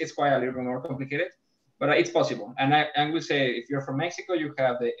 it's quite a little bit more complicated, but it's possible. And I would say if you're from Mexico, you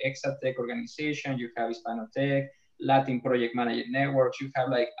have the Exatech organization, you have Hispanotech, Latin project manager networks, you have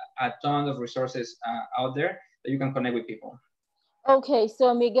like a ton of resources out there that you can connect with people. Okay,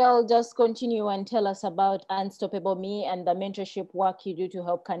 so Miguel, just continue and tell us about Unstoppable Me and the mentorship work you do to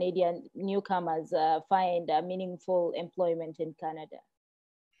help Canadian newcomers find meaningful employment in Canada.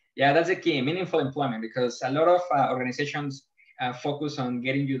 Yeah, that's the key, meaningful employment, because a lot of organizations focus on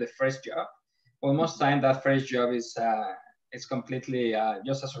getting you the first job. Well, most time that first job is completely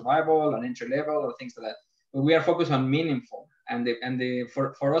just a survival, an entry level, or things like that. But we are focused on meaningful, and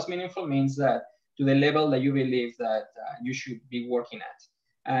for us, meaningful means that to the level that you believe that you should be working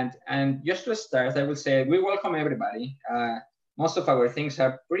at. And just to start, I would say we welcome everybody. Most of our things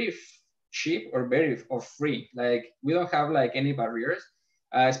are pretty cheap or free. Like we don't have like any barriers,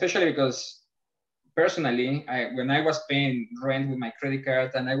 especially because personally, when I was paying rent with my credit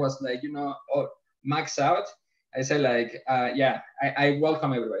card and I was like, max out, I said like, I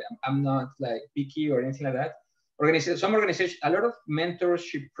welcome everybody. I'm not like picky or anything like that. Some organizations, a lot of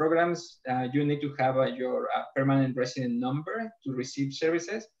mentorship programs, you need to have your permanent resident number to receive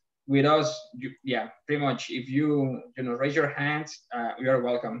services. With us, pretty much, if you raise your hands, you are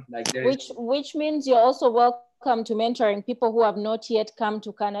welcome. Like which means you're also welcome to mentoring people who have not yet come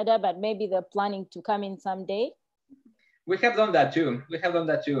to Canada, but maybe they're planning to come in someday. We have done that too.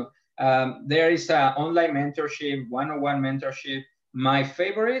 There is online mentorship, one-on-one mentorship. My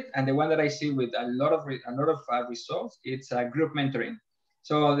favorite, and the one that I see with a lot of results, it's group mentoring.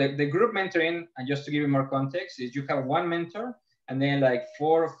 So the group mentoring, and just to give you more context, is you have one mentor and then like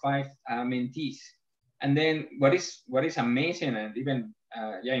 4 or 5 mentees. And then what is amazing and even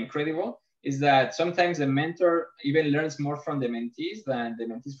incredible is that sometimes the mentor even learns more from the mentees than the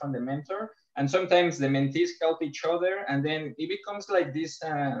mentees from the mentor. And sometimes the mentees help each other, and then it becomes like this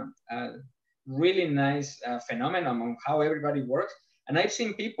really nice phenomenon on how everybody works. And I've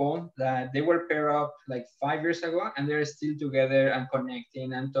seen people that they were paired up like 5 years ago, and they're still together and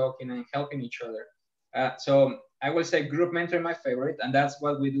connecting and talking and helping each other. So I will say group mentoring my favorite, and that's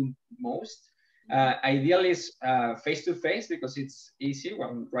what we do most. Ideally is face-to-face because it's easy.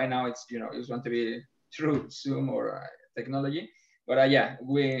 Well, right now it's, you just want to be through Zoom or technology. But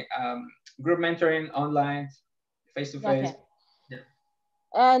we group mentoring online, face-to-face. Okay.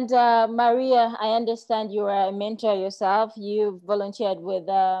 And Maria, I understand you are a mentor yourself. You volunteered with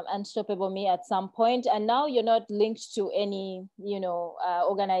Unstoppable Me at some point, and now you're not linked to any,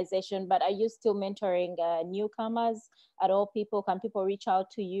 organization, but are you still mentoring newcomers at all? Can people reach out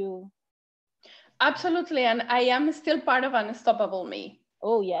to you? Absolutely, and I am still part of Unstoppable Me.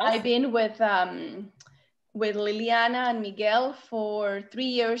 Oh, yes. I've been with Liliana and Miguel for 3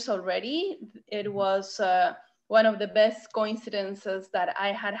 years already. It was one of the best coincidences that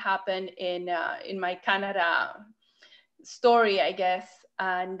I had happened in my Canada story, I guess.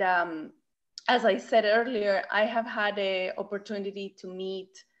 And as I said earlier, I have had an opportunity to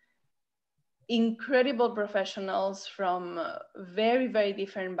meet incredible professionals from very, very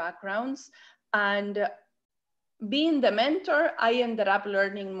different backgrounds. And being the mentor, I ended up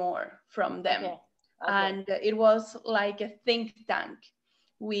learning more from them. Okay. And it was like a think tank.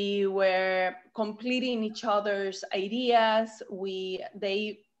 We were completing each other's ideas.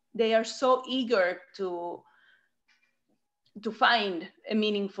 They are so eager to find a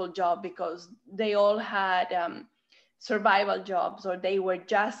meaningful job because they all had survival jobs, or they were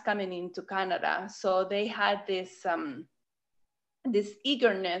just coming into Canada. So they had this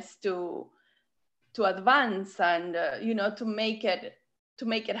eagerness to advance and to make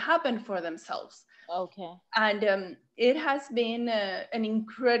it happen for themselves. Okay. And it has been an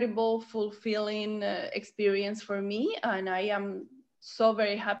incredible, fulfilling experience for me, and I am so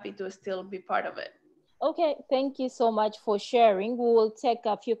very happy to still be part of it. Okay, thank you so much for sharing. We will take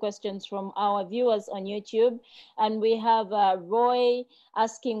a few questions from our viewers on YouTube, and we have Roy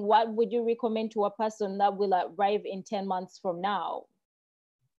asking, what would you recommend to a person that will arrive in 10 months from now?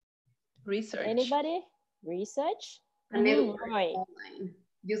 Research. Anybody? Research? Network Right. online.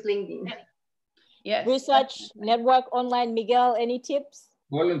 Use LinkedIn. Yes. Research, network online. Miguel, any tips?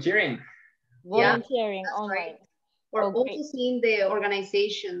 Volunteering. Volunteering yeah, online. Right. Or also seeing the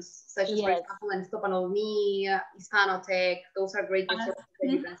organizations such as, for example, and Stop and Me, Hispanotech. Those are great resources that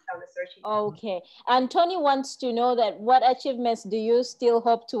you can start researching. Okay. And Tony wants to know that what achievements do you still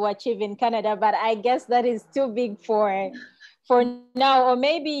hope to achieve in Canada? But I guess that is too big for now. Or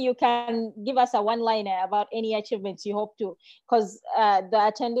maybe you can give us a one-liner about any achievements you hope to, because the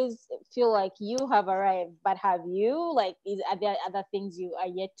attendees feel like you have arrived, but have you? Like, are there other things you are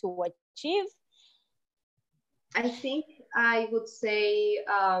yet to achieve? I think I would say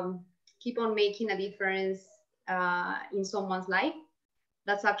keep on making a difference in someone's life.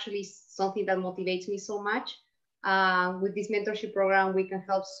 That's actually something that motivates me so much. With this mentorship program, we can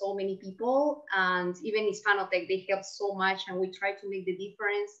help so many people, and even Hispanotech, they help so much, and we try to make the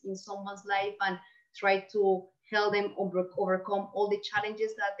difference in someone's life and try to help them overcome all the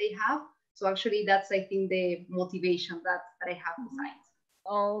challenges that they have. So actually, that's, I think, the motivation that I have besides.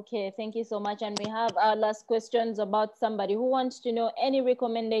 Okay, thank you so much. And we have our last questions about somebody who wants to know any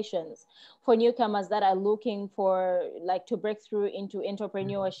recommendations for newcomers that are looking for, like, to break through into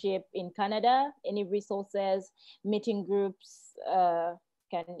entrepreneurship in Canada. Any resources, meeting groups?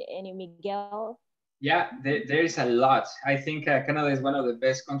 Can any Miguel? Yeah, there is a lot. I think Canada is one of the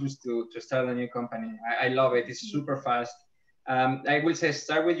best countries to start a new company. I love it. It's super fast. I will say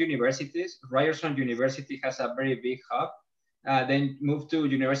start with universities. Ryerson University has a very big hub. Then move to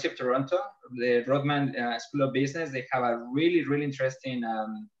University of Toronto, the Rodman School of Business. They have a really, really interesting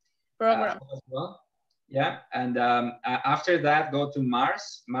program as well. Yeah, and after that, go to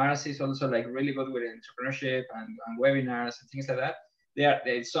Mars. Mars is also like really good with entrepreneurship and webinars and things like that.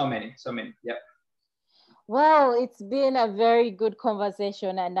 There's so many. Yep. Well, it's been a very good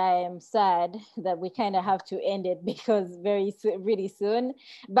conversation, and I am sad that we kind of have to end it because really soon.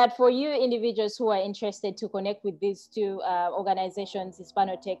 But for you individuals who are interested to connect with these two organizations,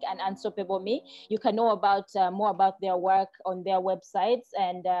 Hispanotech and Unstoppable Me, you can know about more about their work on their websites,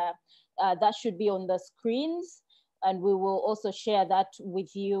 and that should be on the screens. And we will also share that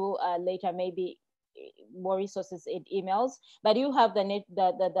with you later, maybe more resources in emails. But you have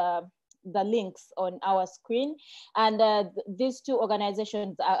the links on our screen, and these two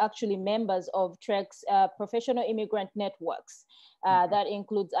organizations are actually members of TREC's professional immigrant networks. That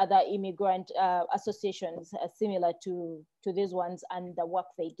includes other immigrant associations similar to these ones and the work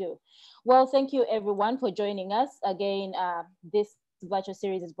they do. Well, thank you everyone for joining us. Again, this virtual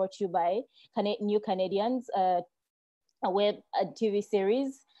series is brought to you by New Canadians, a web TV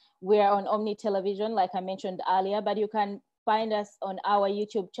series. We're on Omni Television, like I mentioned earlier, but you can find us on our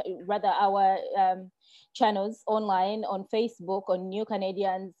our channels online, on Facebook, on New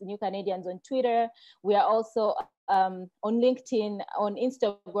Canadians on Twitter. We are also on LinkedIn, on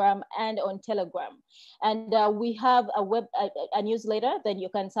Instagram, and on Telegram. And we have a newsletter that you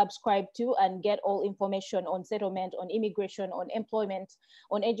can subscribe to and get all information on settlement, on immigration, on employment,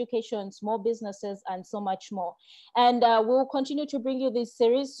 on education, small businesses, and so much more. And we'll continue to bring you this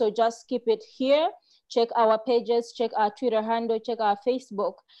series, so just keep it here. Check our pages, check our Twitter handle, check our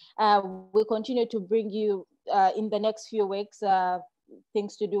Facebook. We'll continue to bring you in the next few weeks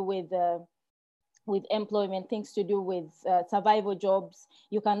things to do with employment, things to do with survival jobs.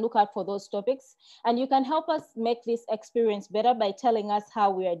 You can look out for those topics, and you can help us make this experience better by telling us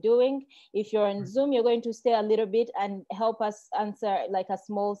how we are doing. If you're on Zoom, you're going to stay a little bit and help us answer like a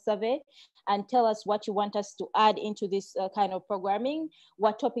small survey and tell us what you want us to add into this kind of programming,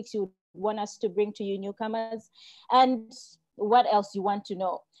 what topics you want us to bring to you newcomers, and what else you want to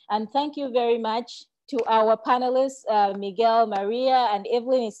know. And thank you very much to our panelists, Miguel, Maria, and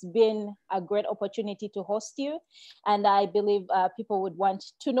Evelyn. It's been a great opportunity to host you. And I believe people would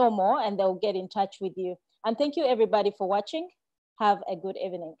want to know more, and they'll get in touch with you. And thank you everybody for watching. Have a good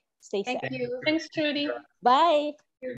evening. Stay safe. Thank you. Thanks, Trudy. Bye.